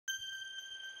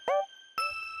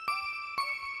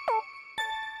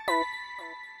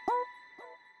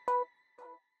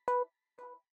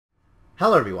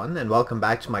Hello everyone, and welcome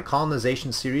back to my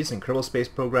colonization series in Kerbal Space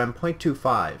Program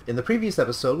 0.25. In the previous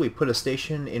episode we put a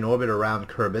station in orbit around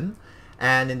Kerbin,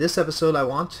 and in this episode I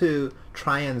want to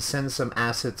try and send some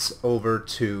assets over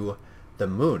to the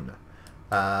moon,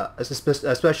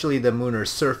 especially the lunar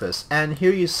surface. And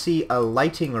here you see a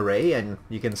lighting array, and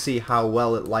you can see how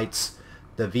well it lights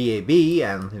the VAB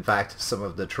and in fact some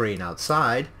of the terrain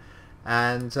outside.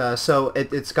 And so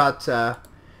it's got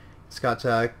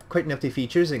quite nifty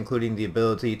features, including the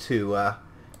ability to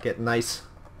get nice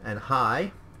and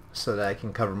high so that I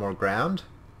can cover more ground.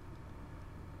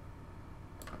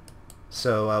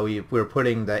 So we're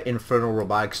putting the Infernal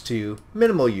robotics to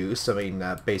minimal use, I mean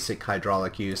basic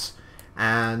hydraulic use.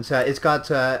 And it's got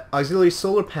auxiliary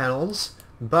solar panels,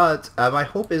 but my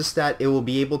hope is that it will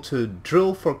be able to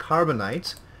drill for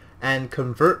carbonite and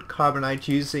convert carbonite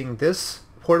using this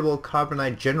portable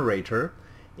carbonite generator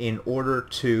in order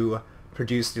to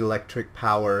produce the electric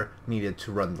power needed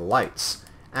to run the lights.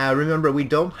 Remember, we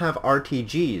don't have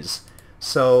RTGs,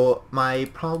 so my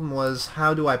problem was,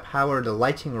 how do I power the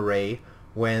lighting array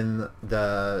when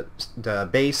the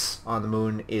base on the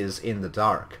moon is in the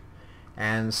dark?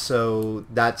 And so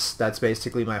that's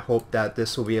basically my hope, that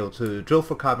this will be able to drill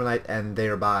for carbonite and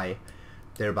thereby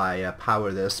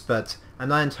power this. But I'm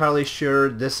not entirely sure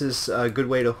this is a good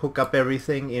way to hook up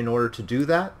everything in order to do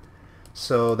that.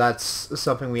 So that's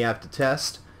something we have to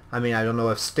test. I mean, I don't know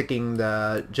if sticking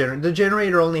the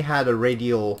generator only had a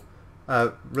radial,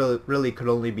 really could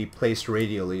only be placed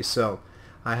radially, so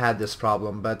I had this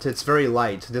problem. But it's very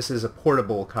light. This is a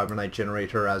portable carbonite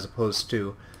generator as opposed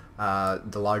to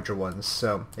the larger ones,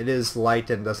 so it is light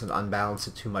and doesn't unbalance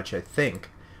it too much, I think.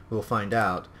 We'll find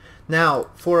out.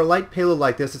 Now, for a light payload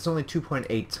like this, it's only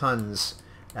 2.8 tons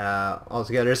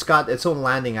altogether. It's got its own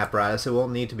landing apparatus. It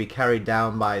won't need to be carried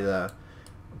down by the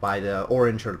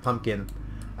orange or the pumpkin.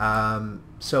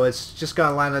 So it's just got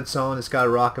to land on its own. It's got a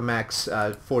Rockamax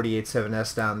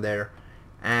 487S down there.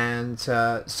 And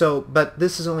but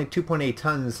this is only 2.8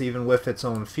 tons even with its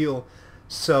own fuel.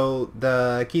 So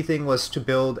the key thing was to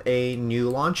build a new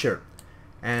launcher.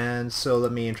 And so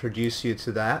let me introduce you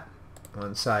to that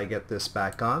once I get this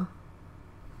back on.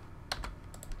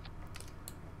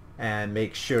 And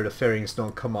make sure the fairings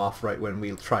don't come off right when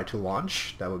we try to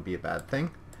launch. That would be a bad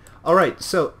thing. Alright,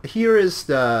 so here is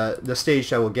the stage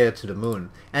that will get it to the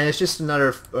moon. And it's just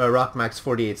another Rockamax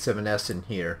 487S in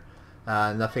here.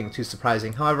 Nothing too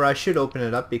surprising. However, I should open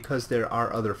it up because there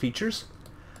are other features.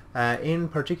 In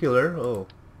particular,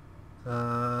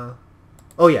 yeah.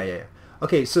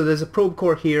 Okay, so there's a probe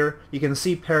core here. You can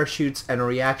see parachutes and a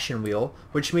reaction wheel,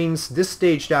 which means this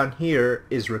stage down here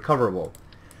is recoverable.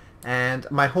 And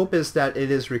my hope is that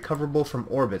it is recoverable from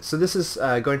orbit. So this is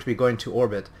going to be going to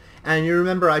orbit. And you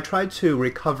remember I tried to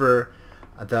recover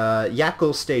the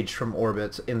Yakko stage from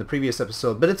orbit in the previous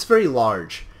episode, but it's very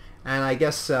large. And I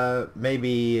guess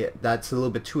maybe that's a little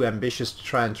bit too ambitious to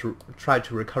try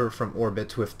to recover from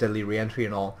orbit with deadly reentry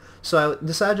and all. So I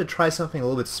decided to try something a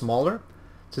little bit smaller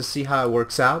to see how it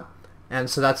works out.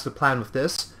 And so that's the plan with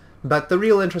this. But the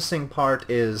real interesting part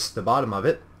is the bottom of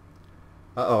it.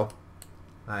 Uh-oh.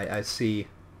 I see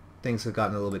things have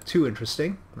gotten a little bit too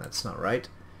interesting. That's not right.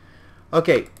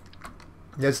 Okay,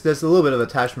 there's a little bit of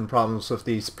attachment problems with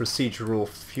these procedural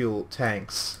fuel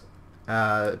tanks,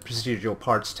 procedural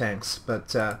parts tanks,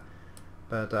 but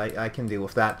I can deal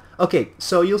with that. Okay,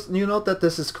 so you'll note that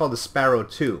this is called the Sparrow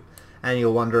 2, and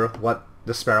you'll wonder what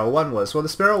the Sparrow 1 was. Well, the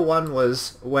Sparrow 1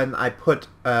 was when I put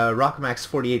Rockamax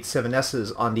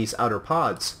 487S's on these outer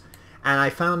pods, and I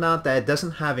found out that it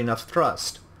doesn't have enough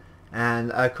thrust.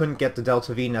 And I couldn't get the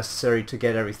delta V necessary to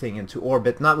get everything into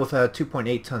orbit, not with a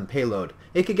 2.8 ton payload.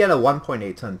 It could get a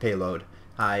 1.8 ton payload.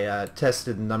 I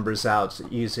tested the numbers out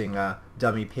using a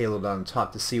dummy payload on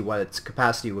top to see what its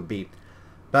capacity would be.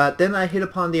 But then I hit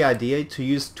upon the idea to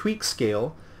use tweak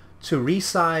scale to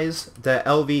resize the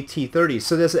LVT-30.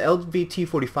 So there's an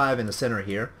LVT-45 in the center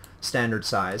here, standard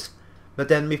size. But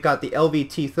then we've got the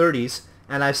LVT-30s,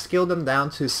 and I've scaled them down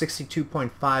to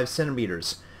 62.5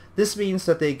 centimeters. This means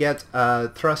that they get a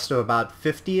thrust of about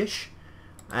 50-ish,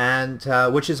 and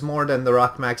which is more than the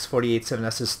Rockamax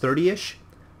 487S's 30-ish.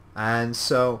 And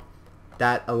so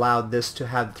that allowed this to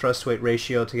have the thrust weight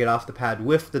ratio to get off the pad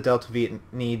with the delta V it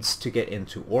needs to get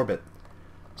into orbit.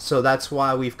 So that's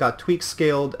why we've got tweak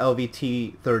scaled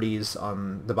LVT-30s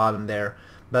on the bottom there.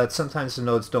 But sometimes the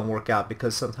nodes don't work out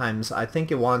because sometimes I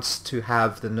think it wants to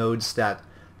have the nodes that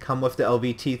come with the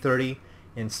LVT-30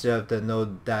 instead of the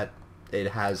node that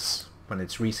it has when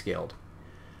it's rescaled.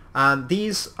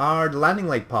 These are the landing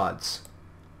light pods.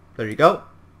 There you go.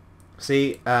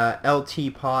 See,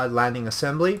 LT pod landing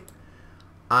assembly.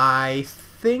 I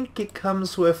think it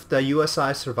comes with the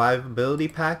USI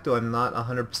survivability pack, though I'm not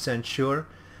 100% sure.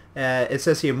 It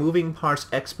says here, moving parts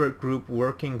expert group,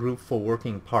 working group for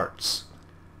working parts.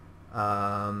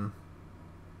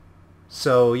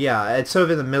 So yeah, it's sort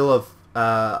of in the middle of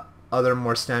other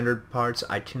more standard parts,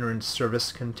 itinerant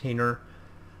service container,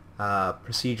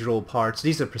 procedural parts.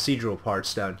 These are procedural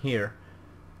parts down here.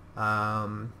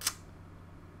 And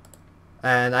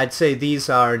I'd say these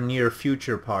are near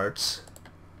future parts.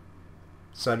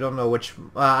 So I don't know which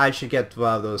I should get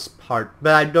those parts,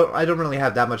 but I don't really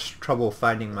have that much trouble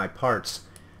finding my parts.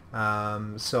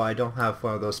 So I don't have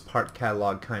one of those part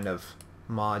catalog kind of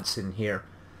mods in here.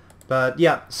 But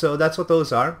yeah, so that's what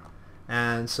those are,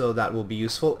 and so that will be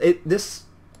useful.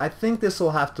 I think this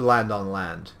will have to land on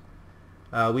land.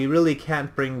 We really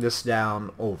can't bring this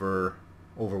down over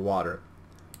water,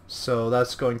 so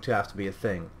that's going to have to be a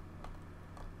thing.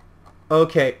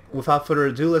 Okay, without further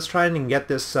ado, let's try and get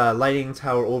this lighting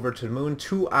tower over to the moon,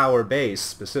 to our base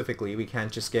specifically. We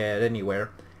can't just get it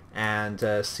anywhere,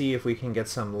 and see if we can get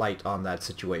some light on that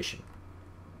situation.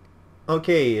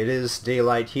 Okay, it is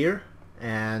daylight here,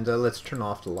 and let's turn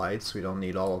off the lights. We don't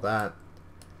need all of that.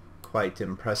 Quite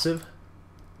impressive.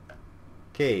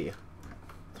 Okay,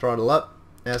 throttle up,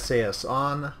 SAS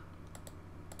on.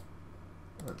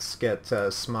 Let's get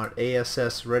smart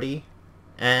ASS ready.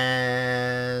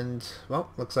 And,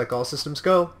 well, looks like all systems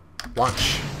go.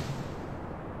 Launch.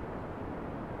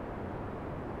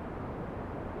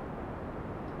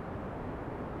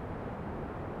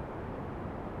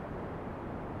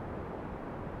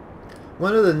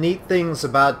 One of the neat things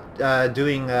about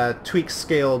doing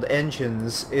tweak-scaled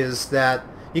engines is that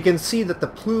you can see that the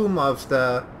plume of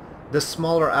the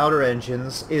smaller outer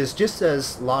engines is just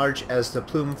as large as the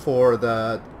plume for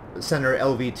the center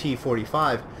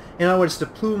LVT-45. In other words, the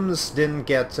plumes didn't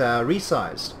get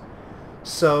resized,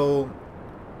 so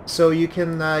you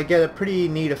can get a pretty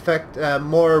neat effect,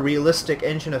 more realistic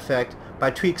engine effect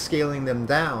by tweak scaling them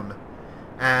down,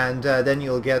 and then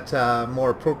you'll get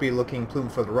more appropriate looking plume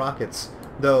for the rockets.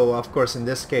 Though, of course, in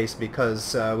this case,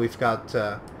 because we've got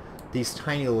these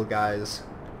tiny little guys,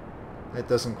 it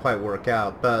doesn't quite work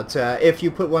out. But if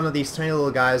you put one of these tiny little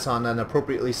guys on an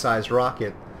appropriately sized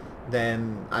rocket,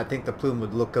 then I think the plume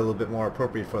would look a little bit more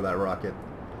appropriate for that rocket.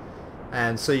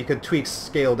 And so you could tweak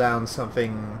scale down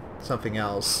something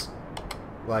else,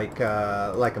 like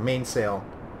a mainsail.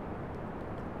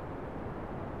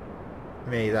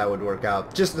 Maybe that would work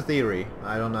out. Just a theory.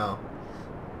 I don't know.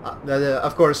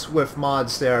 Of course, with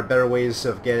mods, there are better ways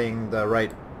of getting the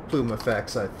right plume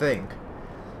effects, I think.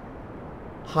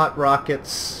 Hot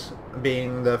rockets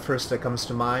being the first that comes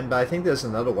to mind, but I think there's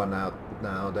another one out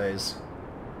nowadays.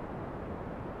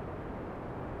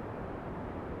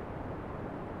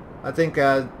 I think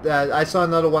I saw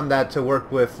another one that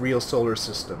worked with Real Solar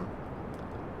System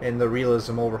in the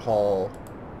Realism Overhaul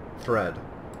thread.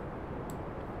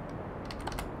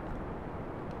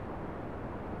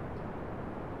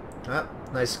 Ah,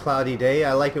 nice cloudy day.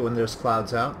 I like it when there's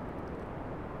clouds out.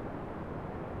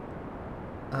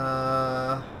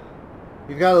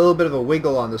 You've got a little bit of a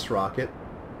wiggle on this rocket.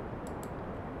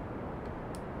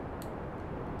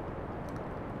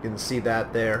 You can see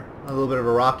that there. A little bit of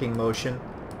a rocking motion.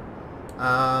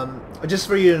 Just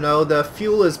for you to know, the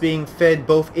fuel is being fed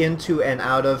both into and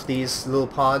out of these little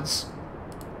pods.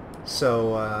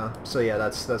 So yeah,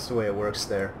 that's the way it works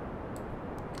there.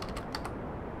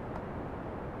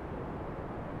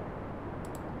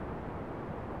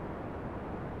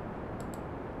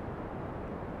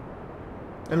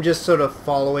 I'm just sort of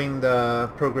following the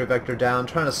prograde vector down,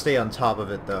 trying to stay on top of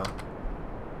it though.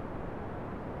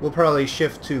 We'll probably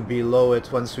shift to below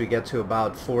it once we get to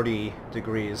about 40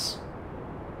 degrees.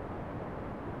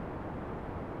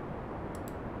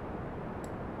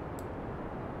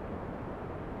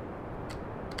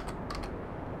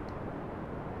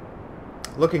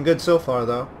 Looking good so far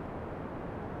though.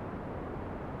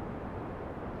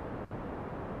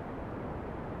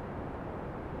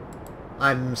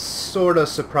 I'm sort of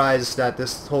surprised that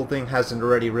this whole thing hasn't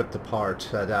already ripped apart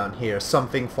down here.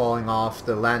 Something falling off,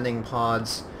 the landing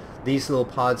pods, these little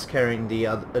pods carrying the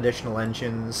additional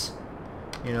engines.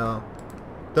 You know,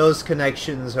 those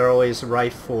connections are always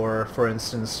rife for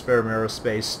instance, Fairings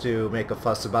Aerospace to make a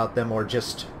fuss about them, or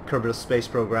just Kerbal Space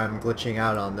Program glitching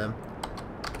out on them.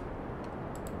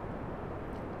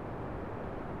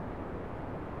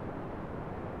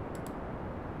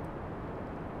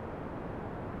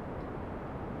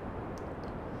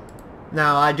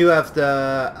 Now, I do have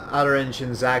the outer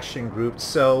engines action grouped,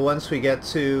 so once we get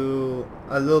to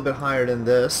a little bit higher than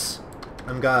this,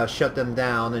 I'm gonna shut them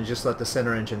down and just let the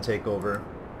center engine take over.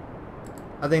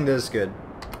 I think this is good.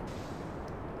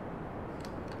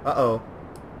 Uh-oh.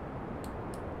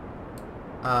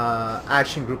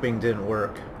 Action grouping didn't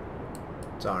work.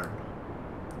 Darn.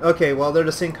 Okay, well, they're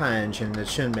the same kind of engine. It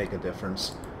shouldn't make a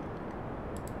difference.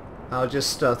 I'll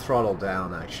just throttle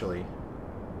down, actually.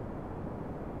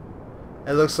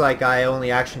 It looks like I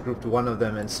only action grouped one of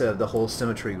them instead of the whole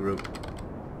symmetry group.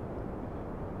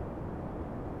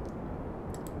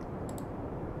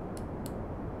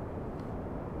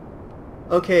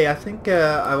 Okay, I think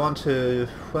I want to,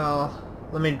 well,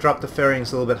 let me drop the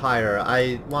fairings a little bit higher.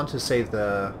 I want to save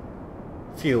the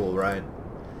fuel, right?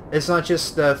 It's not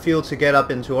just fuel to get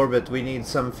up into orbit, we need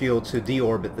some fuel to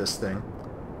deorbit this thing.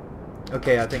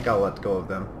 Okay, I think I'll let go of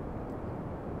them.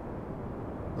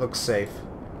 Looks safe.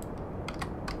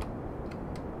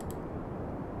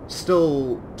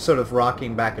 Still sort of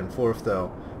rocking back and forth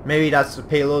though. Maybe that's the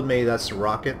payload, maybe that's the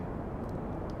rocket.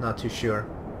 Not too sure.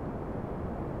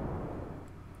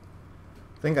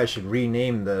 I think I should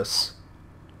rename this.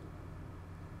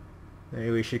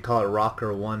 Maybe we should call it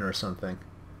Rocker 1 or something.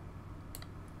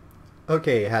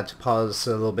 Okay, had to pause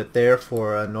a little bit there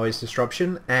for a noise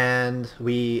disruption, and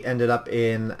we ended up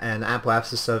in an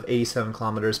apoapsis of 87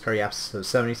 kilometers, periapsis of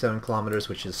 77 kilometers,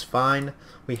 which is fine.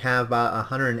 We have about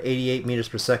 188 meters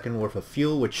per second worth of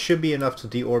fuel, which should be enough to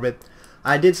deorbit.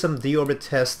 I did some deorbit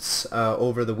tests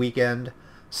over the weekend,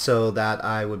 so that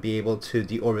I would be able to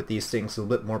deorbit these things a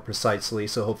little bit more precisely,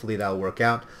 so hopefully that'll work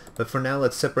out. But for now,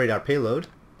 let's separate our payload.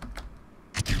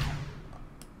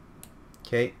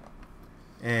 Okay,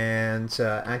 and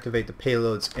activate the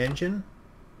payload's engine.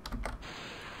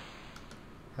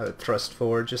 Have it thrust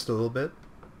forward just a little bit.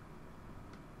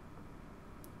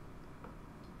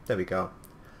 There we go.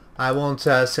 I won't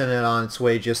send it on its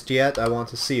way just yet. I want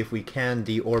to see if we can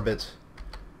deorbit.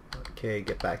 Okay,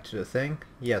 get back to the thing.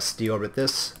 Yes, deorbit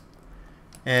this.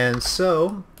 And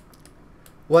so,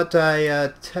 what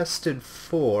I tested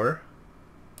for...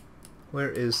 Where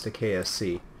is the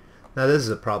KSC? Now this is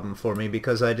a problem for me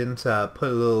because I didn't put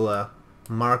a little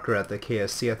marker at the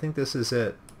KSC. I think this is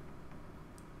it.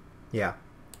 Yeah.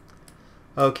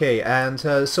 Okay, and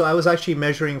so I was actually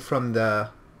measuring from the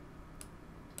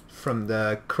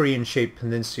Korean-shaped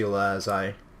peninsula, as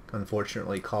I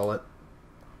unfortunately call it.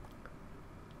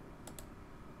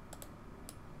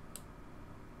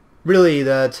 Really,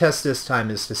 the test this time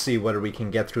is to see whether we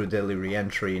can get through daily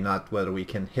reentry, not whether we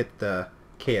can hit the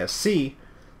KSC.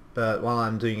 But while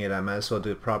I'm doing it, I might as well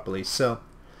do it properly. So,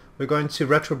 we're going to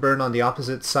retroburn on the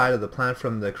opposite side of the planet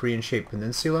from the Korean-shaped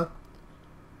peninsula.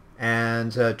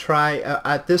 And try,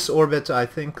 at this orbit, I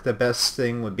think the best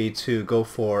thing would be to go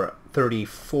for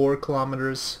 34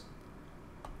 kilometers.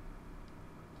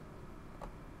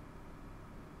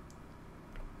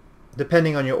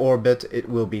 Depending on your orbit, it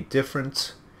will be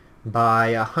different. By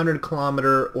a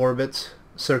 100-kilometer orbit,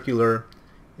 circular,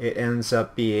 it ends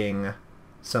up being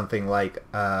something like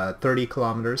 30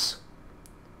 kilometers.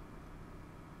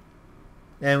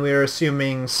 And we're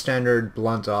assuming standard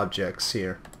blunt objects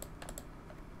here.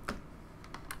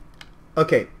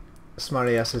 Okay,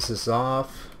 SmartASS is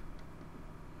off.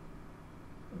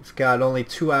 We've got only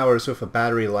 2 hours worth of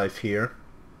battery life here,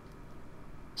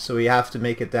 so we have to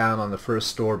make it down on the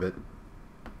first orbit.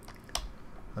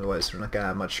 Otherwise we're not going to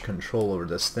have much control over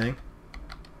this thing.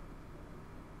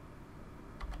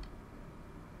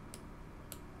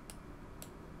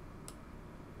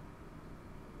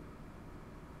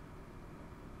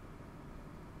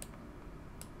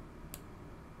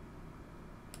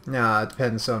 Now it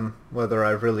depends on whether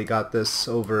I've really got this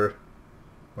over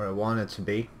where I want it to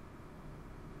be.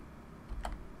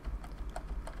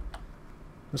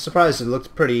 I'm surprised it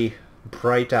looked pretty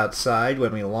bright outside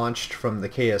when we launched from the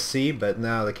KSC, but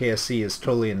now the KSC is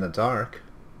totally in the dark.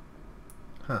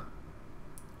 Huh.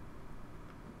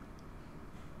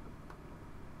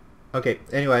 Okay,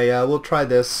 anyway, we'll try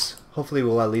this. Hopefully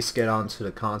we'll at least get onto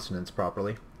the continents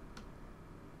properly.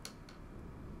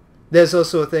 There's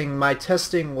also a thing, my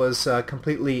testing was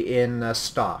completely in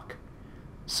stock.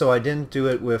 So I didn't do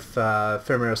it with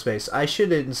FMRS. I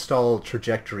should install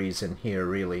trajectories in here,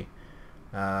 really.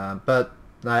 But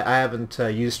I haven't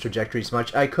used trajectories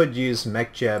much. I could use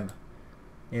MechJeb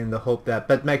in the hope that...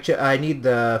 But MechJeb, I need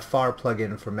the FAR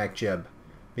plugin for MechJeb.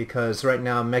 Because right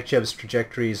now MechJeb's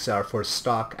trajectories are for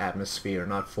stock atmosphere,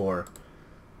 not for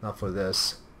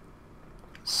this.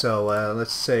 So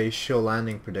let's say show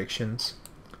landing predictions.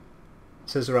 It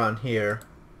says around here.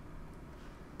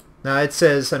 Now it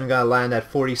says I'm gonna land at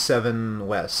 47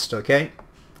 west, okay?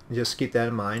 Just keep that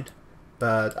in mind.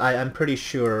 But I'm pretty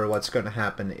sure what's gonna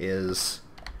happen is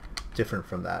different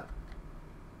from that.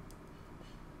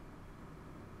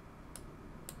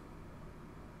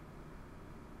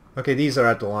 Okay, these are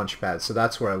at the launch pad, so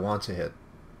that's where I want to hit.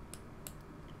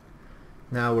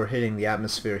 Now we're hitting the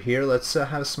atmosphere here. Let's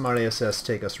have Smart ASS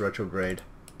take us retrograde.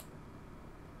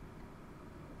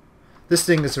 This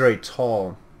thing is very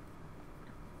tall.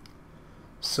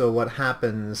 So what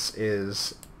happens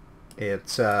is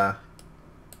it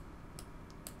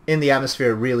in the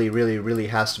atmosphere really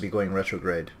has to be going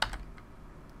retrograde.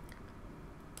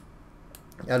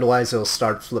 Otherwise it'll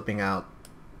start flipping out.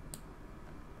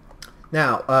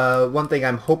 Now, one thing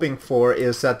I'm hoping for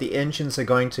is that the engines are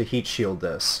going to heat shield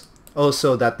this.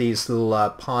 Also that these little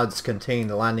pods containing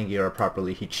the landing gear are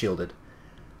properly heat shielded.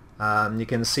 You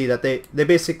can see that they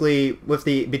basically, with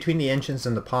between the engines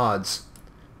and the pods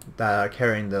that are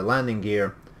carrying the landing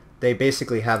gear, they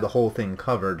basically have the whole thing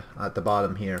covered at the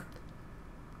bottom here.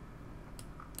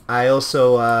 I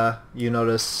also, you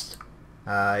noticed,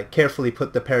 carefully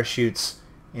put the parachutes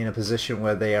in a position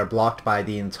where they are blocked by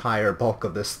the entire bulk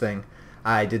of this thing.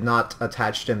 I did not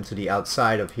attach them to the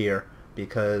outside of here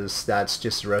because that's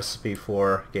just a recipe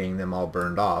for getting them all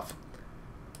burned off.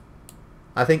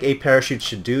 I think 8 parachutes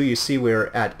should do. You see we're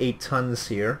at 8 tons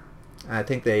here. I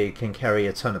think they can carry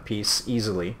a ton apiece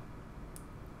easily.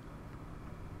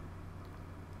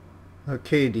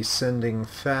 Okay, descending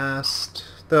fast.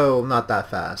 Though not that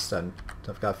fast.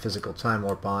 I've got physical time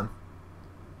warp on.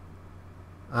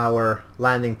 Our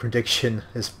landing prediction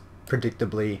is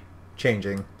predictably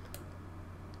changing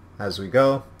as we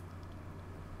go.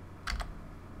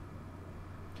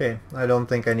 Okay, I don't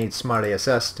think I need Smart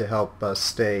ASS to help us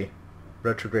stay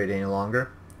retrograde any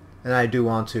longer. And I do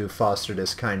want to foster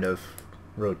this kind of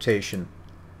rotation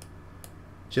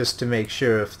just to make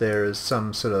sure if there is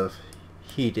some sort of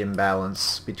heat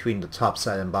imbalance between the top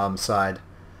side and bottom side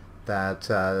that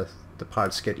the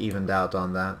parts get evened out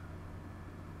on that.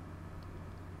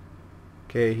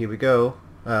 Okay, here we go.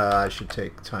 I should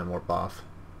take time warp off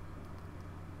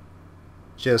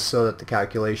just so that the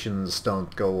calculations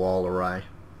don't go all awry.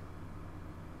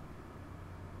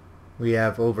 We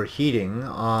have overheating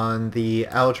on the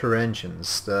outer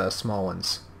engines, the small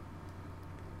ones.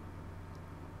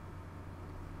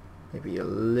 Maybe a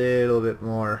little bit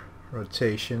more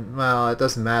rotation. Well, it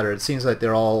doesn't matter. It seems like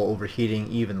they're all overheating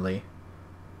evenly.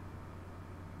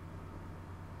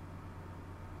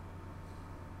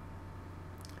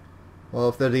 Well,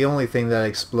 if they're the only thing that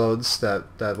explodes, that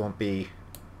won't be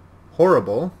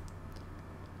horrible.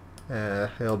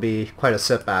 It'll be quite a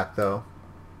setback, though.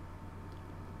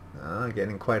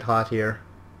 Getting quite hot here.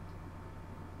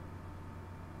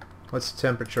 What's the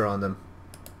temperature on them?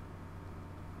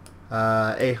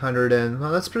 800 and...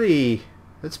 well, that's pretty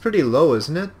low,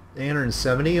 isn't it?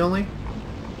 870 only?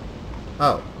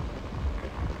 Oh.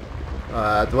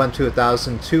 It went to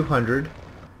 1,200.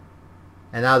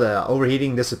 And now the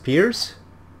overheating disappears?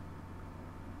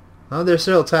 Oh, they're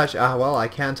still attached. Well, I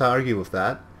can't argue with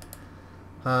that.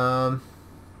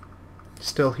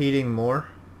 Still heating more.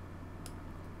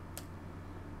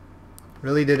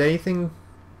 Really, did anything...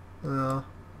 no?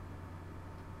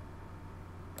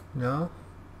 No,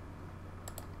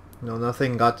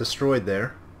 nothing got destroyed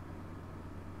there.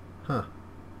 Huh.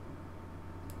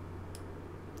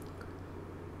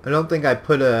 I don't think I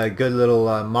put a good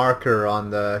little marker on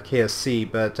the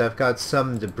KSC, but I've got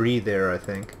some debris there, I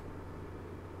think.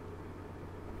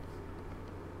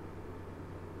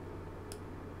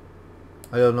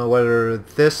 I don't know whether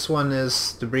this one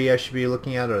is debris I should be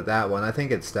looking at or that one. I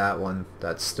think it's that one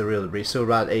that's the real debris. So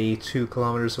about 82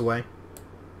 kilometers away.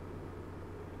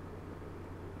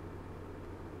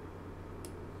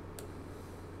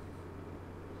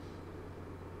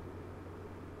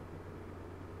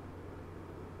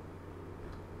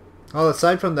 Well,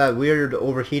 aside from that weird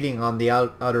overheating on the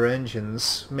outer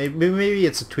engines, maybe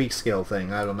it's a tweak scale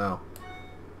thing, I don't know.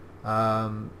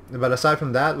 But aside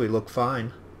from that, we look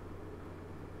fine.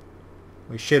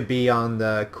 We should be on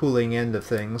the cooling end of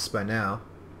things by now.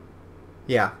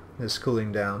 Yeah, it's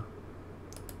cooling down.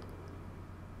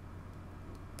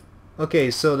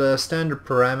 Okay, so the standard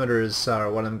parameters are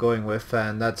what I'm going with,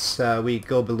 and that's we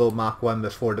go below Mach 1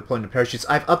 before deploying the parachutes.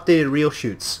 I've updated real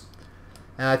chutes.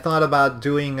 And I thought about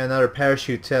doing another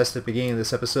parachute test at the beginning of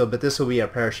this episode, but this will be a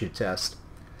parachute test.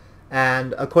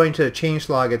 And according to the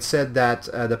changelog, it said that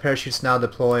the parachutes now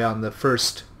deploy on the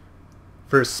first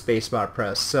spacebar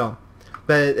press. So,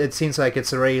 but it seems like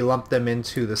it's already lumped them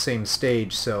into the same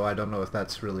stage, so I don't know if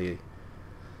there's really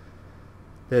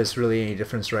any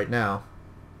difference right now.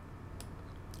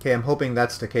 Okay, I'm hoping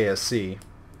that's the KSC.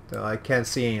 Though I can't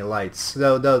see any lights.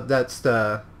 Though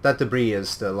that debris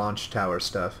is the launch tower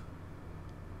stuff.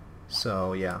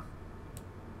 So yeah,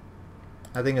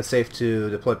 I think it's safe to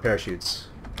deploy parachutes.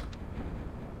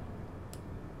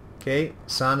 Okay,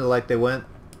 sounded like they went.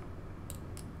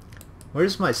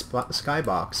 Where's my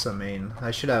skybox? I mean,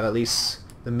 I should have at least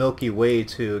the Milky Way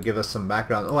to give us some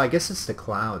background. Oh, I guess it's the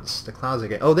clouds. The clouds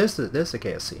again. Oh, there's the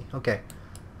KSC. Okay.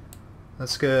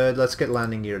 That's good. Let's get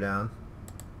landing gear down.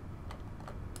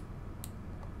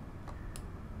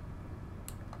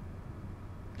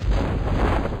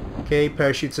 Okay,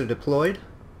 parachutes are deployed.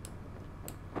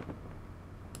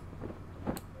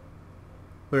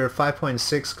 We're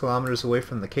 5.6 kilometers away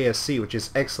from the KSC, which is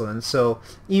excellent. So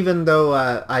even though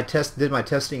I did my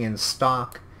testing in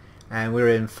stock and we're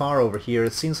in FAR over here,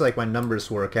 it seems like my numbers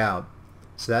work out.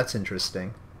 So that's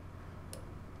interesting.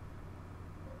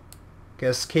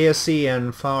 Guess KSC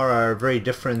and FAR are very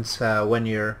different when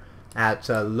you're at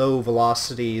low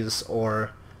velocities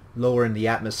or lower in the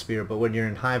atmosphere, but when you're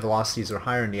in high velocities or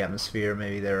higher in the atmosphere,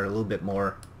 maybe they're a little bit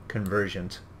more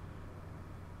convergent.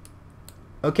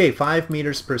 Okay, 5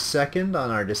 meters per second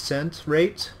on our descent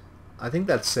rate. I think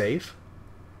that's safe.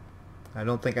 I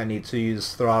don't think I need to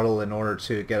use throttle in order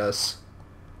to get us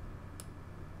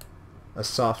a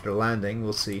softer landing.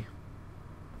 We'll see.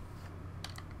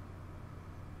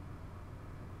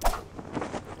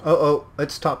 Oh,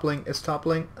 it's toppling, it's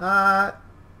toppling.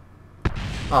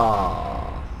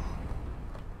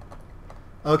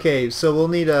 Okay, so we'll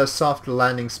need a softer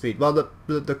landing speed. Well,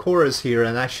 the core is here,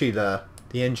 and actually the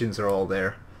engines are all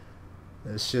there.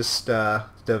 It's just the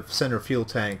center fuel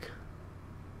tank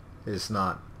is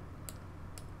not.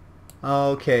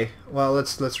 Okay, well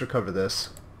let's recover this.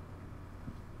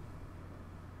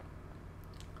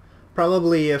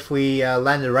 Probably if we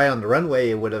landed right on the runway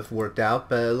it would have worked out,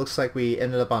 but it looks like we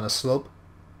ended up on a slope.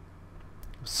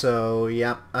 So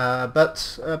yeah,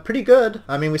 but pretty good.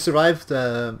 I mean, we survived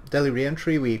the Delhi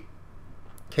Reentry. We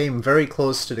came very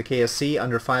close to the KSC,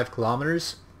 under 5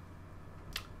 kilometers.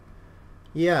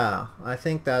 Yeah, I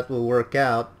think that will work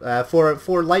out.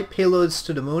 For light payloads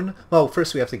to the moon, well,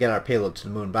 first we have to get our payload to the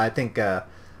moon, but I think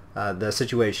the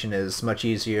situation is much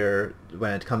easier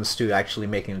when it comes to actually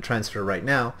making the transfer right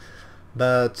now.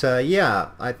 But yeah,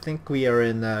 I think we are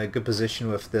in a good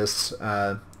position with this.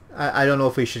 I don't know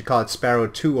if we should call it Sparrow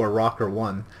 2 or Rocker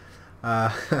 1,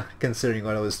 considering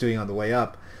what I was doing on the way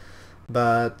up.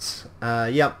 But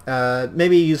yeah,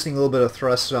 maybe using a little bit of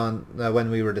thrust on when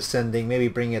we were descending, maybe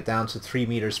bringing it down to 3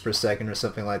 meters per second or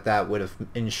something like that would have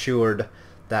ensured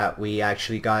that we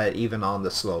actually got it even on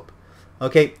the slope.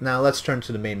 Okay, now let's turn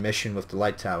to the main mission with the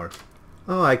light tower.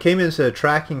 Oh, I came into the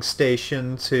tracking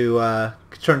station to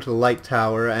turn to the light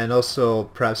tower and also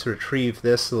perhaps retrieve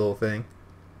this little thing.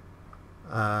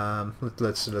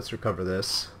 Let's recover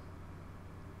this.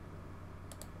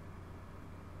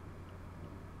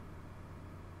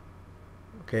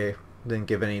 Okay, didn't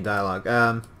give any dialogue.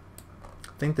 I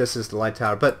think this is the light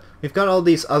tower, but we've got all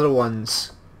these other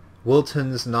ones: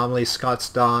 Wilton's Anomaly, Scott's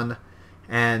Dawn,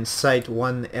 and Site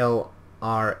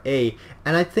 1LRA,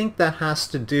 and I think that has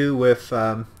to do with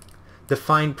the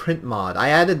fine print mod. I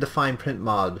added the fine print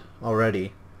mod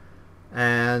already,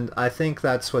 and I think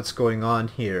that's what's going on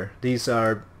here. These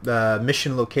are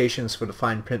mission locations for the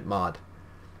fine print mod.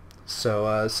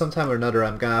 So sometime or another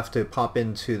I'm gonna have to pop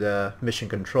into the mission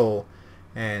control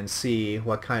and see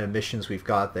what kind of missions we've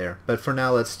got there. But for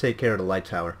now, let's take care of the light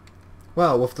tower.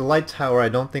 Well, with the light tower, I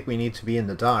don't think we need to be in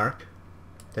the dark.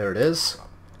 There it is.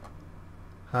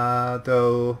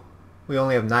 Though we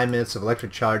only have 9 minutes of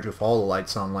electric charge with all the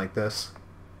lights on like this.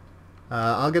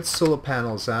 I'll get solar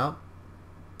panels out.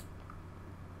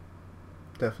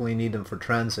 Definitely need them for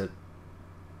transit.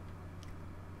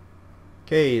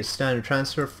 Okay, standard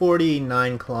transfer,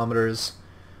 49 kilometers.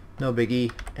 No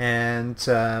biggie. And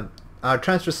our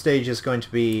transfer stage is going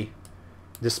to be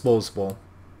disposable.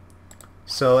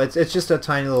 So it's just a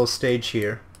tiny little stage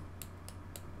here.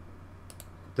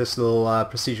 This little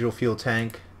procedural fuel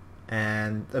tank,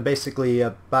 and basically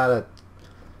about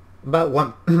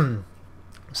one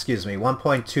excuse me,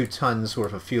 1.2 tons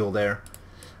worth of fuel there,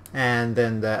 and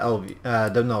then the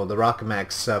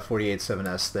Rockamax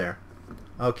 48-7S there.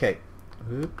 Okay,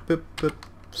 boop, boop, boop.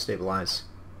 Stabilize.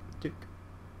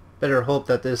 Better hope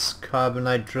that this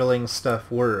carbonite drilling stuff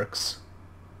works.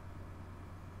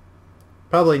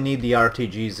 Probably need the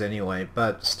RTGs anyway,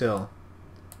 but still,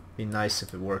 be nice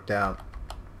if it worked out.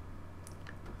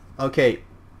 Okay,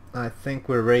 I think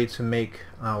we're ready to make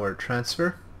our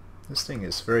transfer. This thing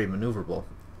is very maneuverable.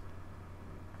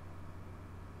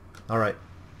 Alright.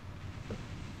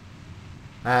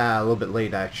 A little bit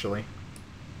late actually.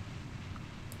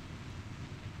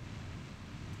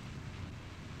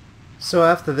 So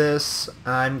after this,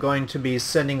 I'm going to be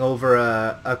sending over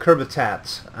a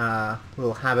Kerbitat,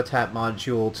 little habitat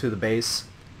module to the base.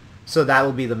 So that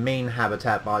will be the main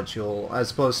habitat module,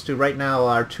 as opposed to right now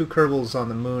our 2 Kerbals on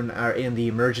the moon are in the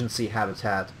emergency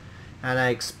habitat, and I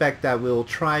expect that we'll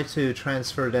try to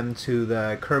transfer them to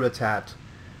the Kerbitat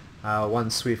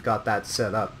once we've got that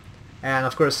set up. And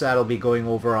of course that'll be going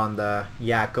over on the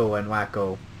Yakko and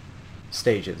Wacko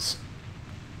stages.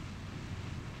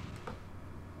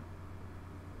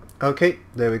 Okay,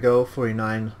 there we go,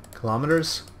 49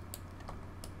 kilometers.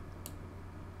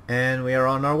 And we are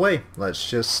on our way. Let's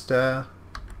just, electric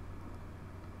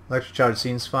charge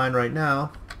seems fine right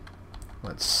now.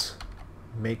 Let's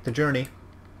make the journey.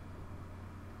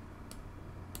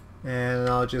 And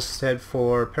I'll just head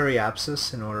for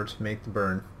periapsis in order to make the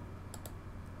burn.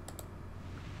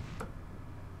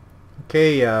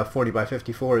 Okay, 40 by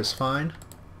 54 is fine.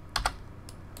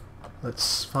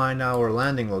 Let's find our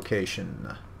landing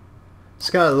location. It's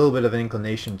got a little bit of an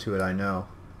inclination to it, I know.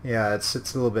 Yeah, it's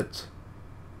a little bit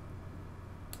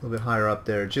higher up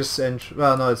there.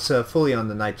 Well, no, it's fully on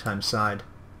the nighttime side.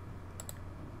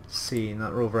 C,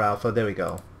 not Rover Alpha. There we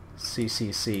go.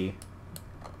 CCC.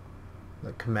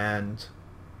 The command.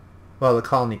 Well, the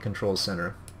Colony Control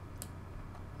Center.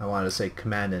 I wanted to say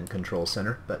Command and Control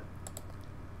Center, but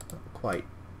not quite.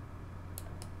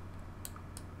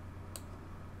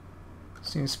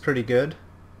 Seems pretty good.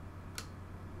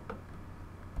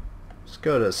 Let's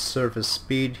go to surface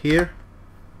speed here.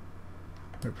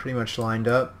 We're pretty much lined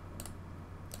up.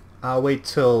 I'll wait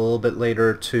till a little bit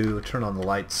later to turn on the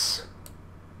lights.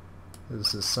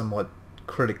 This is somewhat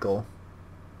critical.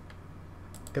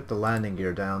 Get the landing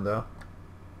gear down though.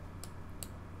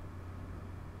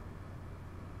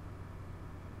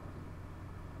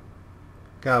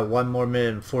 Got 1 more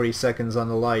minute and 40 seconds on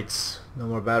the lights. No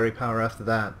more battery power after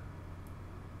that.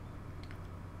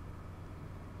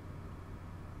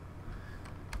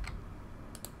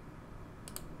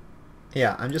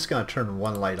 Yeah, I'm just gonna turn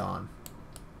one light on.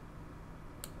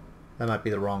 That might be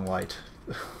the wrong light.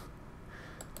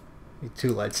 2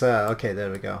 lights. Okay, there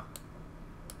we go.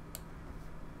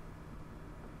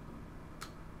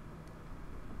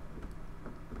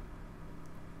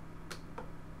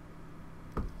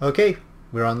 Okay,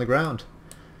 we're on the ground.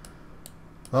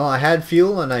 Well, I had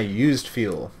fuel and I used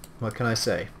fuel. What can I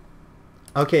say?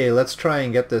 Okay, let's try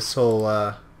and get this whole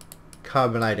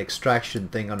carbonite extraction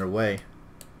thing underway.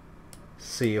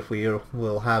 See if we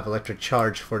will have electric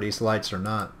charge for these lights or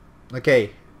not.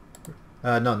 Okay.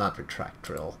 No, not retract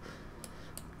drill.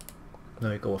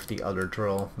 Let me go with the other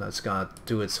drill. That's gonna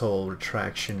do its whole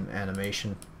retraction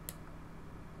animation.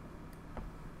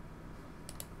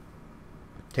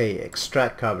 Okay,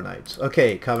 extract carbonite.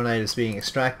 Okay, carbonite is being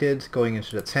extracted, going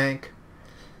into the tank.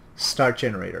 Start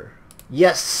generator.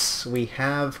 Yes, we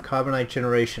have carbonite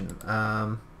generation.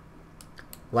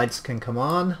 Lights can come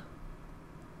on.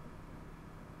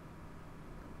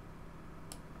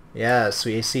 Yes,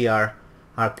 we see our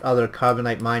other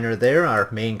carbonite miner there, our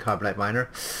main carbonite miner.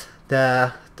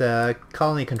 The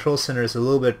colony control center is a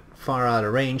little bit far out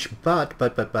of range,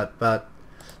 but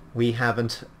we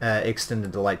haven't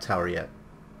extended the light tower yet.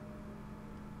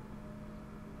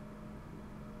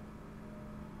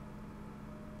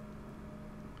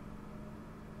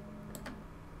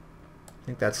 I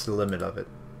think that's the limit of it.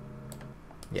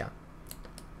 Yeah.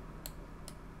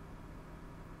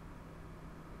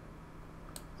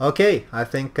 Okay, I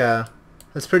think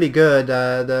that's pretty good.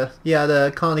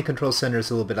 The colony control center is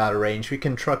a little bit out of range. We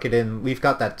can truck it in. We've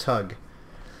got that tug.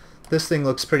 This thing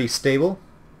looks pretty stable.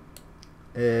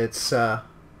 It's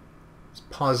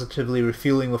positively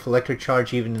refueling with electric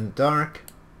charge even in the dark.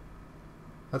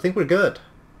 I think we're good.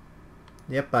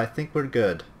 Yep, I think we're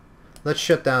good. Let's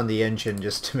shut down the engine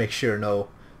just to make sure no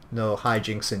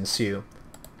hijinks ensue.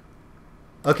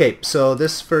 Okay, so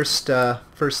this first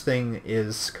thing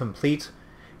is complete.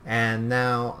 And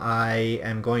now I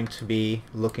am going to be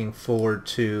looking forward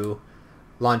to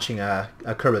launching a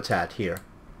Kerbitat here.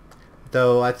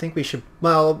 Though I think we should,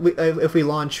 well, if we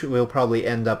launch, we'll probably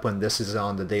end up when this is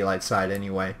on the daylight side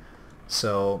anyway.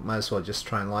 So might as well just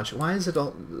try and launch it. Why is it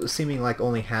seeming like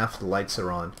only half the lights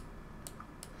are on?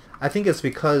 I think it's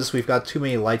because we've got too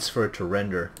many lights for it to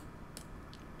render.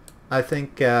 I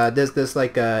think there's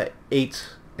like a 8,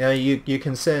 you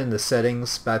can set in the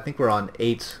settings, but I think we're on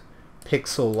 8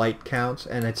 pixel light count,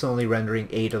 and it's only rendering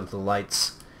 8 of the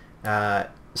lights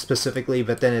specifically,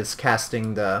 but then it's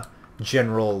casting the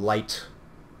general light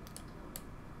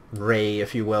ray,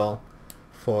 if you will,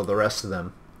 for the rest of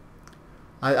them.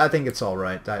 I think it's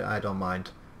alright. I don't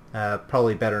mind.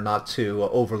 Probably better not to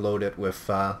overload it with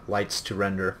lights to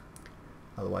render,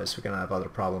 otherwise we're gonna have other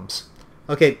problems.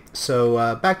 Okay,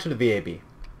 so back to the VAB.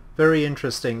 Very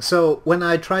interesting. So when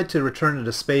I tried to return to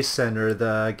the Space Center,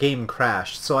 the game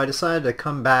crashed. So I decided to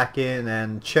come back in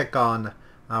and check on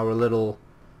our little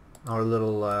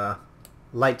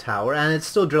light tower, and it's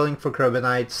still drilling for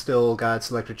Karbonite, still got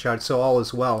its electric charge, so all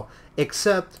is well.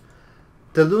 Except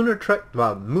the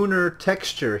lunar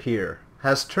texture here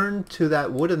has turned to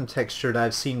that wooden texture that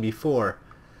I've seen before.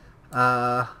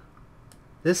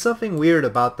 There's something weird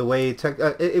about the way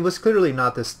it was clearly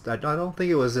not this. I don't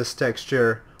think it was this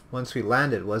texture once we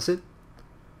landed, was it?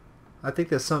 I think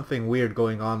there's something weird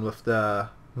going on with the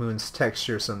moon's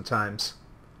texture sometimes.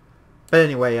 But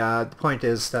anyway, the point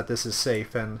is that this is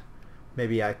safe, and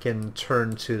maybe I can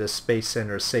turn to the Space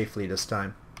Center safely this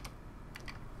time.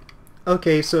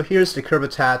 Okay, so here's the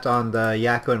Kerbitat on the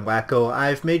Yakko and Wacko.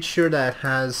 I've made sure that it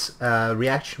has a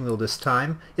reaction wheel this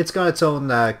time. It's got its own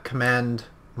command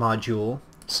module,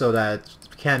 so that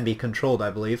it can be controlled, I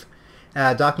believe.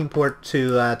 Docking port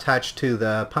to attach to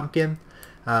the pumpkin.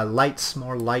 Lights,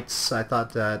 more lights. I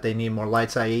thought they need more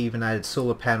lights. I even added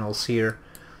solar panels here.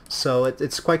 So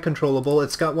it's quite controllable.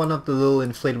 It's got one of the little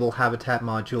inflatable habitat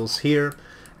modules here,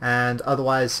 and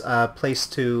otherwise a place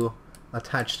to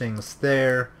attach things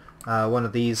there. One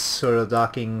of these sort of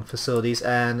docking facilities,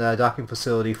 and a docking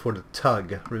facility for the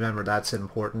tug. Remember, that's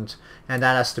important, and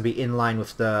that has to be in line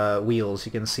with the wheels.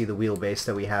 You can see the wheelbase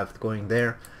that we have going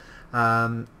there.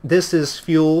 This is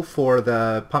fuel for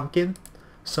the pumpkin,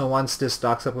 so once this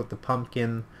docks up with the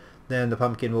pumpkin, then the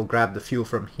pumpkin will grab the fuel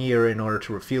from here in order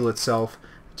to refuel itself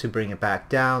to bring it back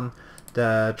down.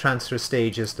 The transfer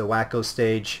stage is the Wacko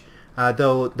stage,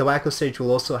 though the Wacko stage will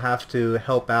also have to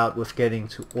help out with getting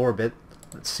to orbit.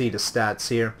 Let's see the stats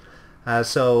here.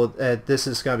 So this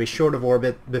is going to be short of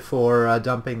orbit before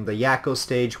dumping the Yakko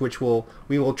stage, which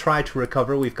we will try to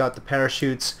recover. We've got the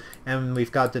parachutes and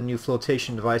we've got the new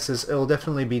flotation devices. It'll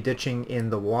definitely be ditching in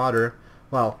the water.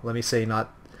 Well, let me say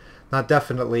not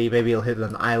definitely. Maybe it'll hit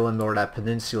an island or that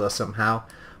peninsula somehow.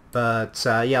 But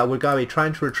yeah, we're going to be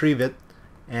trying to retrieve it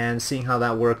and seeing how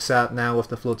that works out now with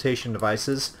the flotation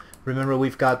devices. Remember,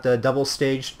 we've got the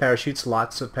double-staged parachutes,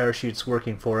 lots of parachutes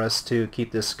working for us to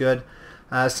keep this good.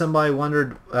 Somebody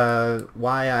wondered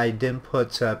why I didn't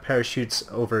put parachutes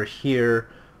over here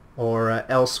or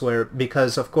elsewhere,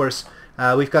 because of course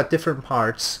we've got different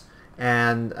parts,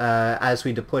 and as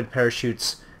we deployed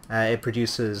parachutes it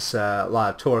produces a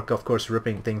lot of torque. Of course,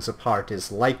 ripping things apart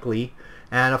is likely,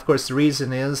 and of course the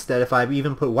reason is that if I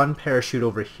even put one parachute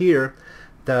over here,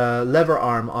 the lever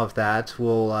arm of that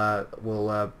will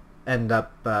end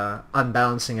up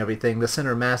unbalancing everything. The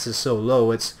center mass is so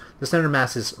low. The center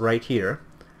mass is right here,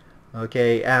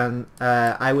 okay, and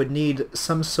I would need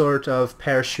some sort of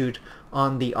parachute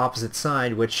on the opposite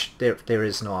side, which there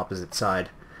is no opposite side.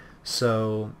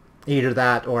 So either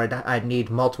that, or I'd need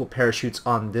multiple parachutes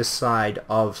on this side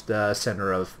of the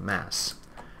center of mass,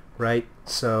 right?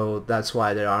 So that's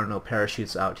why there are no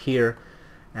parachutes out here.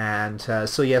 And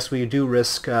so yes, we do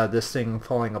risk this thing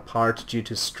falling apart due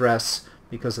to stress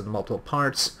because of the multiple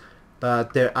parts,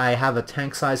 but I have a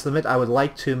tank size limit. I would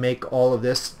like to make all of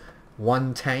this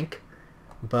one tank,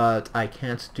 but I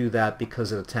can't do that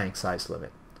because of the tank size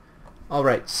limit.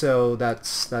 Alright, so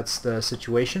that's the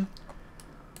situation.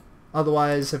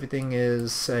 Otherwise, everything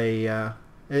is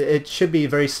it should be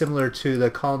very similar to the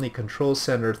Colony Control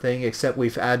Center thing, except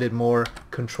we've added more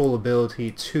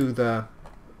controllability to this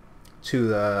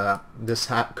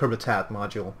Kerbitat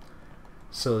module,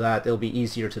 so that it'll be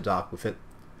easier to dock with it.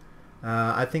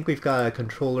 I think we've got a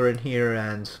controller in here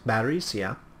and batteries,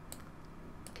 yeah.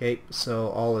 Okay, so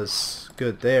all is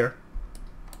good there.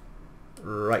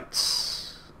 Right.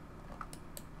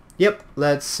 Yep,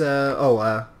 let's,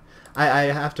 I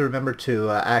have to remember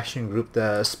to action group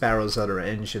the Sparrow's other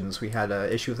engines. We had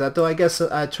an issue with that, though I guess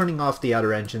turning off the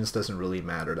other engines doesn't really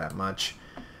matter that much.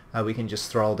 We can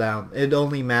just throttle down. It'd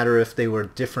only matter if they were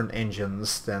different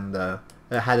engines than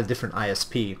had a different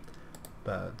ISP.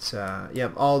 But yeah,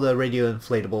 all the radio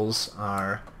inflatables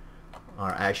are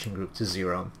action grouped to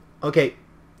 0. Okay,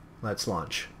 let's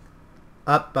launch.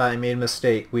 I made a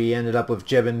mistake. We ended up with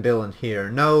Jeb and Bill in here.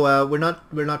 No, we're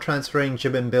not transferring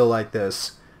Jeb and Bill like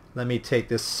this. Let me take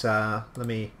this. Let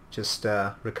me just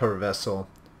recover vessel.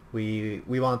 We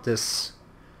want this.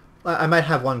 I might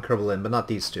have one Kerbal in, but not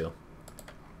these two.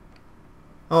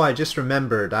 Oh, I just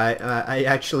remembered. I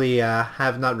actually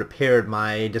have not repaired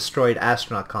my destroyed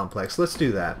astronaut complex. Let's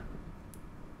do that.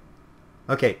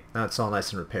 Okay, now it's all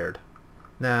nice and repaired.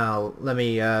 Now let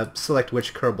me select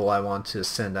which Kerbal I want to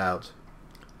send out.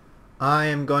 I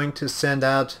am going to send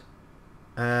out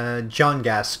John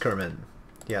Gaskerman.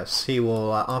 Yes, he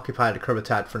will occupy the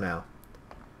Kerbitat for now.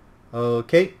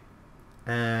 Okay,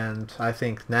 and I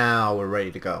think now we're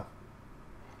ready to go.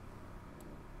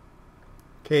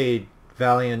 Okay,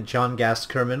 Valiant John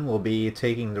Gaskerman will be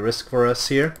taking the risk for us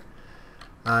here.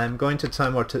 I'm going to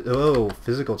time warp to... Oh,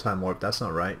 physical time warp, that's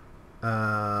not right.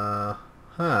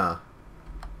 Huh.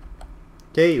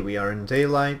 Okay, we are in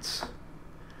daylight.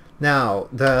 Now,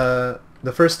 the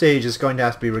first stage is going to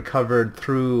have to be recovered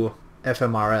through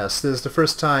FMRS. This is the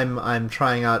first time I'm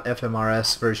trying out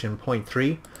FMRS version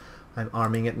 0.3. I'm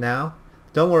arming it now.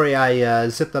 Don't worry, I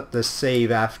zipped up the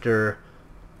save after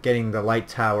getting the light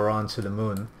tower onto the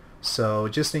moon. So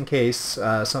just in case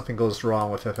something goes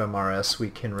wrong with FMRS, we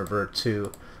can revert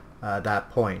to that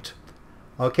point.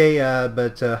 Okay,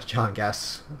 but John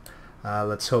Gas,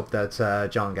 let's hope that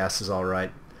John Gas is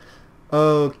alright.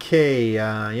 Okay,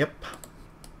 yep.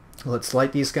 Let's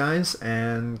light these guys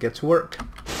and get to work.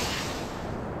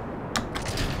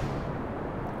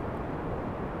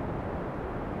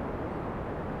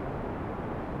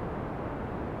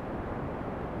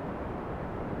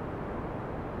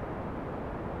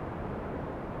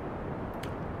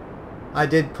 I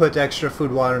did put extra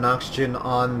food, water, and oxygen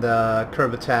on the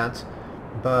Kerbitat,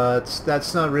 but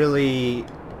that's not really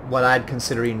what I'd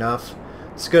consider enough.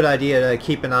 It's a good idea to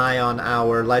keep an eye on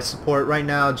our life support. Right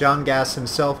now, John Gas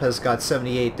himself has got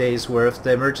 78 days worth.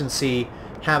 The emergency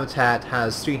habitat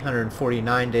has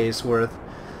 349 days worth.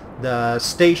 The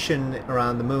station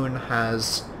around the moon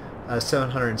has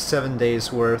 707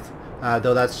 days worth,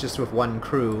 though that's just with one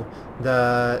crew.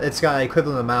 It's got an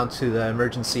equivalent amount to the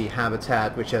emergency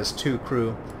habitat, which has 2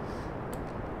 crew.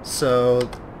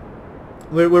 So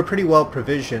we're pretty well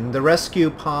provisioned. The rescue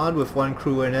pod with 1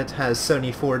 crew in it has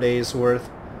 74 days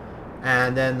worth,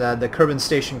 and then the Kerbal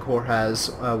station core has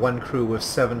 1 crew with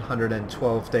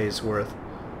 712 days worth.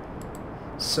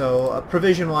 So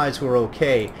provision wise we're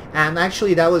okay, and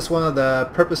actually that was one of the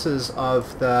purposes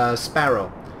of the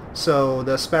Sparrow. So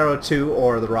the Sparrow 2,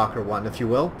 or the Rocker 1 if you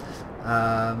will,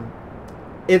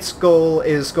 its goal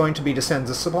is going to be to send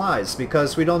the supplies,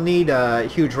 because we don't need a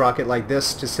huge rocket like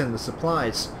this to send the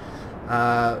supplies.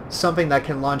 Something that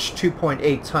can launch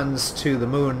 2.8 tons to the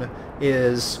moon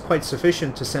is quite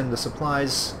sufficient to send the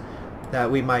supplies that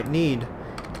we might need,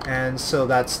 and so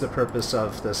that's the purpose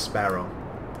of the Sparrow.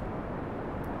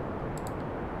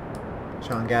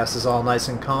 John Gas is all nice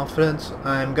and confident.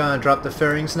 I'm gonna drop the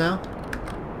fairings now.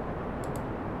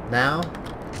 Now?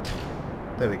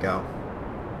 There we go.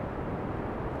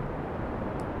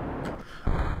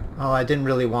 Oh, I didn't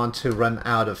really want to run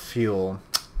out of fuel.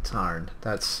 Darn.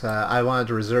 That's, I wanted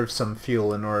to reserve some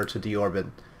fuel in order to deorbit.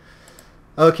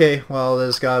 Okay, well,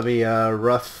 there's gotta be a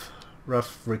rough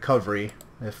recovery,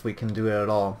 if we can do it at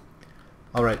all.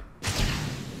 Alright.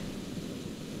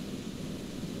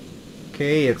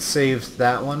 Okay, it saved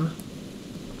that one.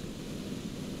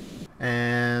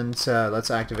 And let's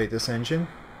activate this engine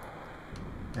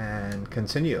and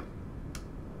continue.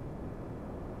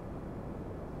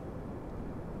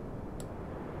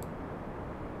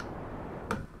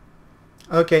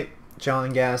 Okay,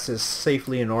 John Gas is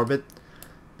safely in orbit,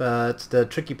 but the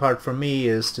tricky part for me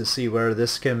is to see where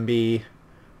this can be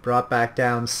brought back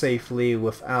down safely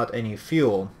without any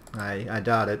fuel. I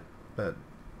doubt it, but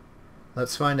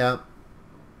let's find out.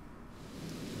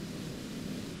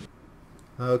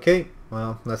 Okay,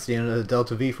 well, that's the end of the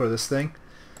Delta V for this thing.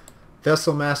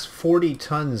 Vessel mass 40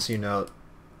 tons, you know.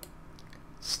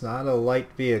 It's not a light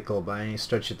vehicle by any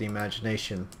stretch of the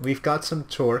imagination. We've got some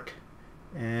torque,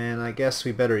 and I guess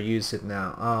we better use it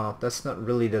now. Oh, that's not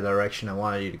really the direction I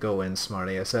wanted you to go in, Smart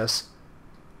ASS.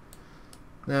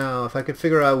 Now, if I could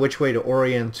figure out which way to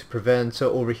orient to prevent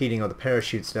overheating of the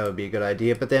parachutes, that would be a good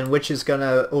idea. But then which is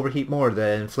gonna overheat more, the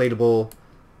inflatable,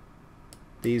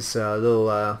 these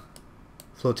little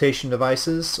flotation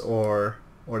devices, or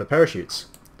the parachutes?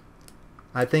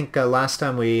 I think last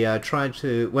time we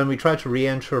when we tried to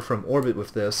re-enter from orbit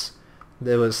with this,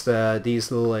 there was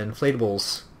these little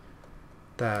inflatables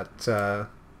that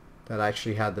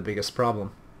actually had the biggest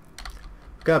problem.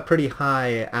 We've got pretty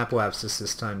high apoapsis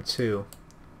this time too.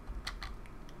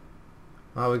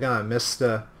 Oh, we're gonna miss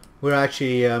the. We're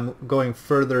actually going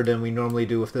further than we normally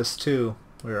do with this too.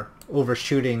 We're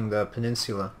overshooting the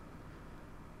peninsula.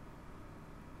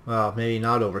 Well, maybe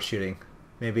not overshooting.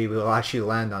 Maybe we'll actually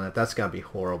land on it. That's gonna be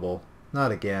horrible.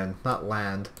 Not again. Not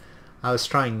land. I was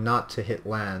trying not to hit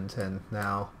land, and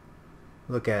now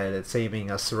look at it. It's aiming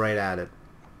us right at it.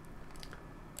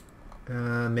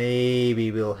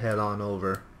 Maybe we'll head on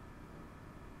over.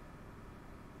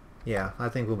 Yeah, I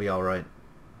think we'll be alright.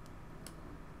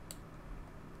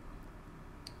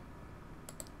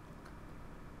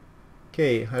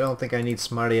 Okay, I don't think I need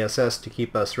Smart ASS to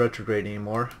keep us retrograde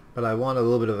anymore, but I want a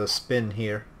little bit of a spin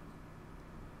here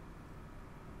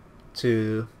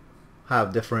to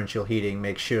have differential heating,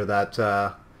 make sure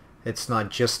that it's not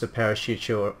just the parachutes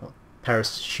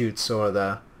or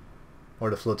the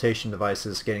flotation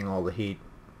devices getting all the heat.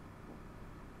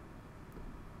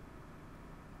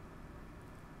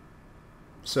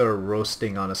 sort of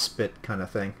roasting on a spit kind of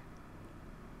thing.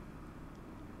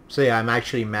 So yeah, I'm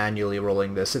actually manually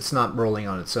rolling this. It's not rolling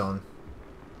on its own.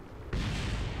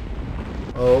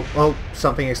 Oh,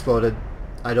 something exploded.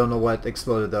 I don't know what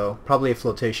exploded though. Probably a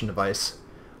flotation device.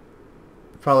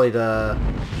 Probably the...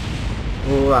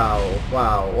 Wow.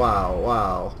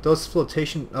 Those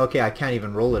flotation... Okay, I can't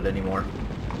even roll it anymore.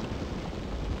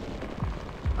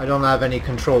 I don't have any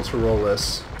control to roll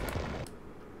this.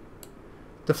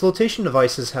 The flotation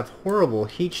devices have horrible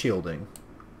heat shielding.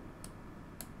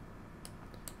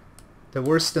 They're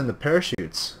worse than the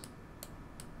parachutes.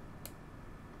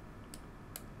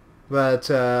 But,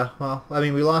 well, I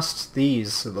mean, we lost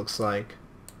these, it looks like.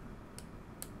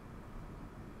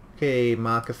 Okay,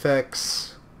 Mach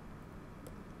effects.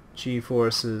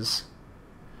 G-forces.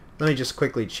 Let me just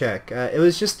quickly check. It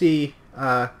was just the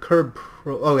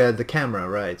oh yeah, the camera,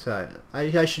 right.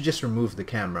 I should just remove the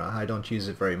camera. I don't use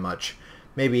it very much.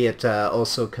 Maybe it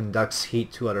also conducts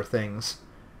heat to other things.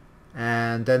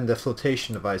 And then the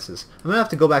flotation devices. I'm going to have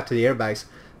to go back to the airbags.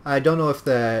 I don't know if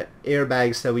the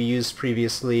airbags that we used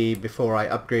previously before I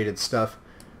upgraded stuff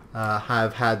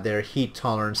have had their heat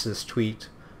tolerances tweaked.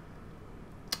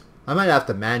 I might have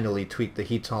to manually tweak the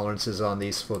heat tolerances on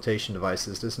these flotation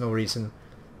devices. There's no reason.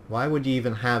 Why would you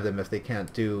even have them if they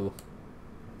can't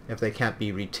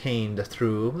be retained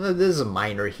through... This is a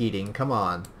minor heating, come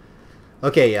on.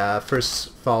 Okay,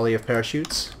 first volley of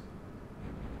parachutes.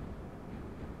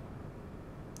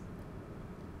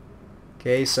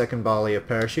 Okay, second volley of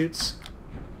parachutes.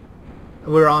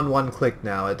 We're on one click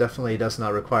now. It definitely does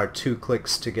not require 2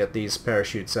 clicks to get these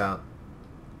parachutes out.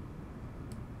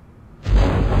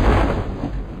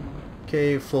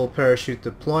 Okay, full parachute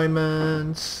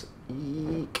deployment.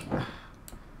 Eek.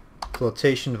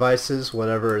 Flotation devices,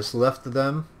 whatever is left of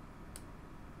them.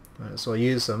 Might as well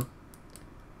use them.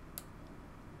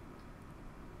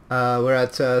 We're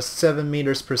at 7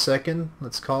 meters per second,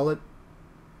 let's call it.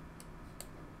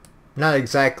 Not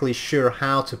exactly sure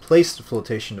how to place the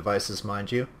flotation devices,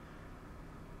 mind you.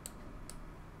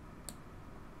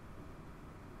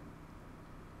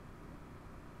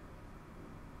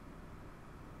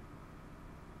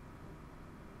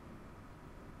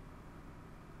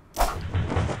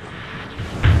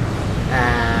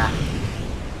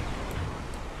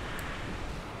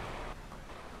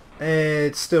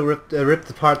 It still ripped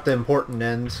apart the important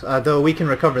end, though we can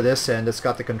recover this end. It's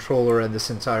got the controller and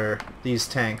these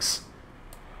tanks.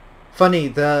 Funny,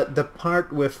 the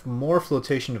part with more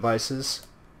flotation devices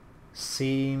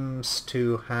seems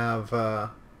to have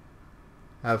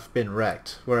been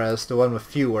wrecked, whereas the one with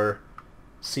fewer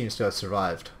seems to have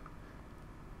survived.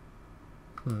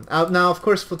 Now, of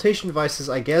course, flotation devices,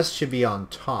 I guess, should be on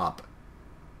top.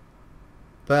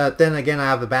 But then again, I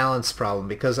have a balance problem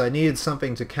because I needed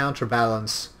something to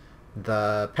counterbalance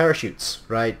the parachutes,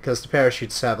 right? Because the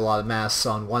parachutes have a lot of mass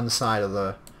on one side of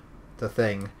the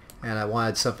thing, and I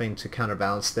wanted something to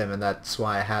counterbalance them, and that's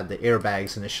why I had the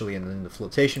airbags initially and then the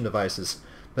flotation devices.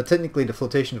 But technically, the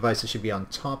flotation devices should be on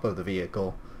top of the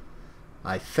vehicle,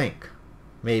 I think.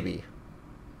 Maybe.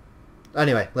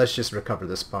 Anyway, let's just recover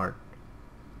this part.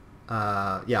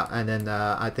 Yeah, and then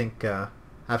I think...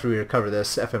 after we recover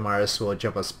this, FMRS will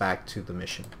jump us back to the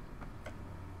mission.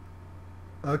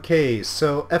 Okay,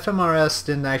 so FMRS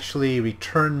didn't actually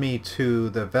return me to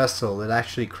the vessel. It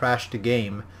actually crashed the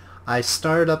game. I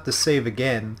started up the save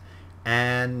again,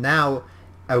 and now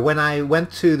when I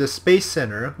went to the Space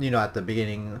Center, you know, at the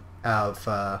beginning of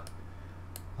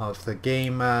the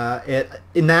game,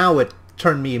 now it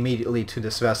turned me immediately to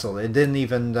this vessel. It didn't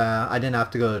even I didn't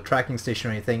have to go to the tracking station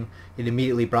or anything. It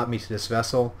immediately brought me to this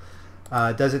vessel.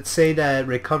 Does it say that it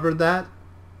recovered that?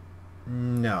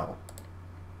 No.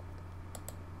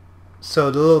 So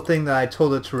the little thing that I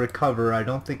told it to recover, I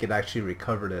don't think it actually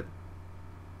recovered it.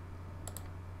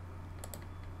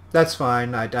 That's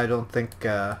fine. I don't think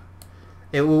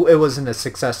it wasn't a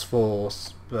successful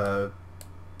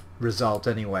result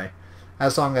anyway.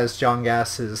 As long as John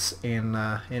Gas is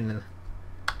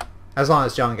as long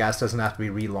as John Gas doesn't have to be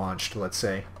relaunched, let's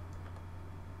say.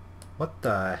 What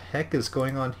the heck is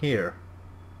going on here?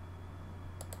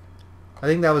 I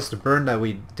think that was the burn that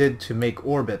we did to make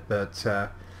orbit, but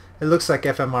it looks like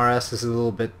FMRS is a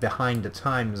little bit behind the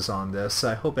times on this.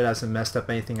 I hope it hasn't messed up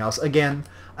anything else. Again,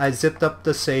 I zipped up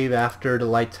the save after the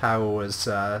light tower was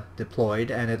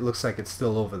deployed, and it looks like it's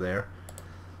still over there.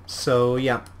 So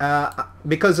yeah,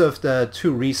 because of the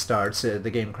 2 restarts,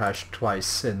 the game crashed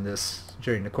twice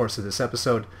during the course of this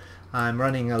episode. I'm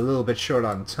running a little bit short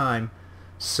on time.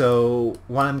 So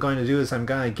what I'm going to do is I'm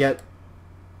going to get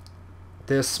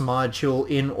this module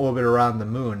in orbit around the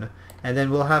moon, and then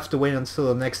we'll have to wait until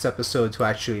the next episode to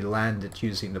actually land it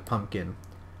using the pumpkin.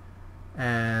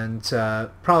 and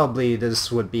probably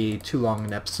this would be too long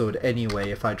an episode anyway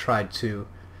if I tried to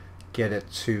get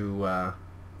it to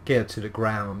the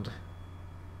ground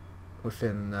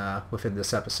within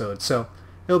this episode. So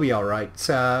it'll be alright.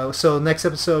 So next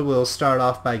episode we'll start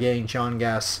off by getting John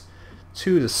Gas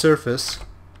to the surface,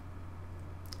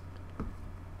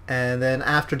 and then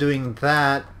after doing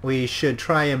that we should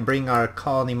try and bring our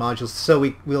colony modules.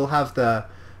 So we'll have the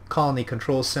colony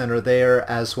control center there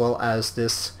as well as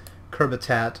this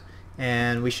Kerbitat,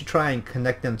 and we should try and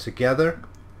connect them together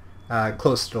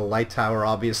close to the light tower,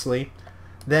 obviously.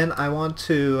 Then I want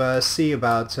to see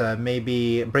about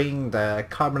maybe bringing the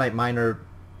carbonite miner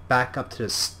back up to the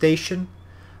station,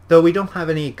 though we don't have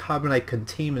any carbonite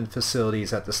containment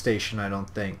facilities at the station, I don't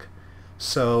think.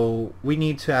 So we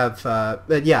need to have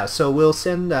yeah, so we'll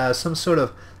send some sort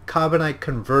of carbonite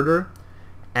converter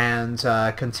and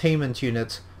containment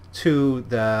unit to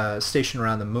the station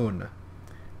around the moon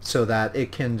so that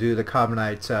it can do the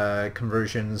carbonite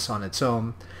conversions on its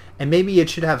own. And maybe it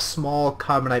should have small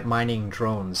carbonite mining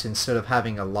drones instead of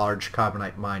having a large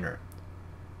carbonite miner.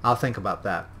 I'll think about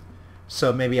that.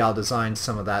 So maybe I'll design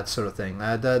some of that sort of thing.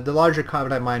 The larger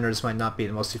carbonite miners might not be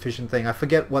the most efficient thing. I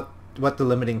forget what the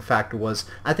limiting factor was.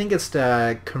 I think it's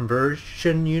the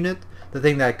conversion unit, the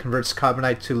thing that converts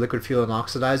carbonite to liquid fuel and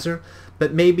oxidizer.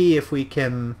 But maybe if we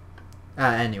can...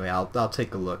 anyway, I'll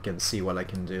take a look and see what I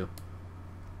can do.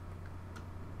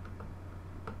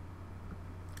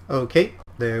 Okay,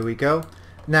 there we go.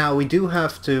 Now we do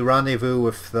have to rendezvous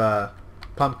with the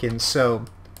pumpkin, so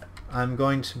I'm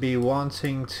going to be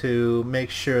wanting to make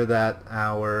sure that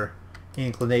our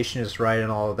inclination is right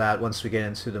and all of that once we get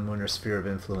into the lunar sphere of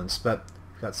influence. But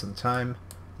we've got some time.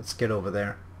 Let's get over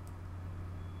there.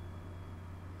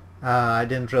 I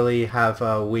didn't really have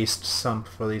a waste sump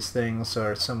for these things,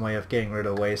 or some way of getting rid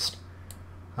of waste.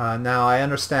 Now I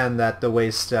understand that the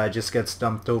waste just gets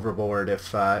dumped overboard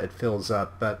if it fills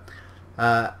up, but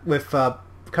with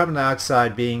carbon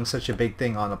dioxide being such a big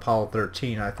thing on Apollo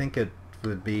 13, I think it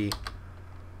would be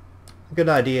a good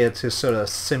idea to sort of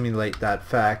simulate that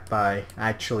fact by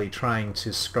actually trying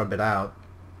to scrub it out.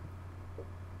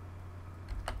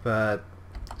 But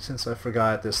since I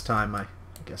forgot this time, I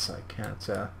guess I can't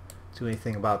do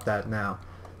anything about that now.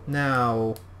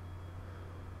 Now,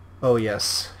 oh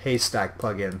yes, haystack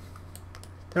plugin.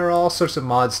 There are all sorts of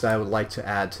mods that I would like to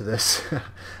add to this,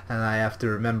 and I have to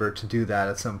remember to do that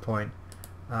at some point.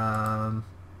 Pumpkin,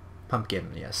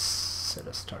 yes, set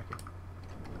as target.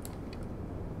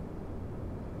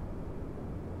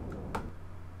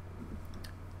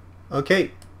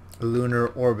 Okay, lunar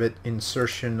orbit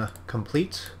insertion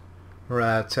complete. We're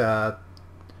at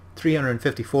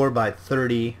 354 by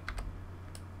 30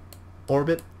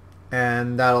 orbit,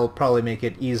 and that'll probably make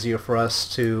it easier for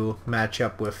us to match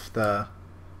up with the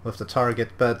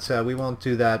target, but we won't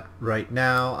do that right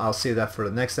now. I'll save that for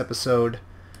the next episode.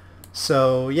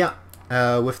 So yeah,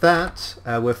 with that,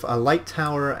 with a light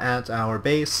tower at our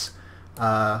base,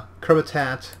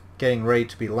 Kerbitat getting ready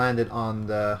to be landed on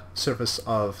the surface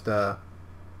of the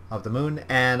moon,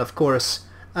 and of course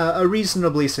a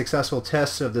reasonably successful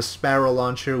test of the Sparrow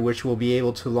launcher, which will be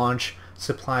able to launch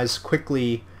supplies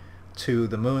quickly to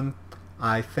the moon.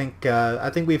 I think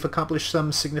we've accomplished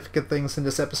some significant things in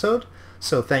this episode.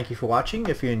 So thank you for watching.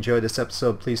 If you enjoyed this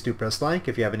episode, please do press like.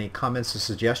 If you have any comments or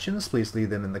suggestions, please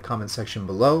leave them in the comment section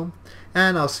below,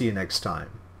 and I'll see you next time.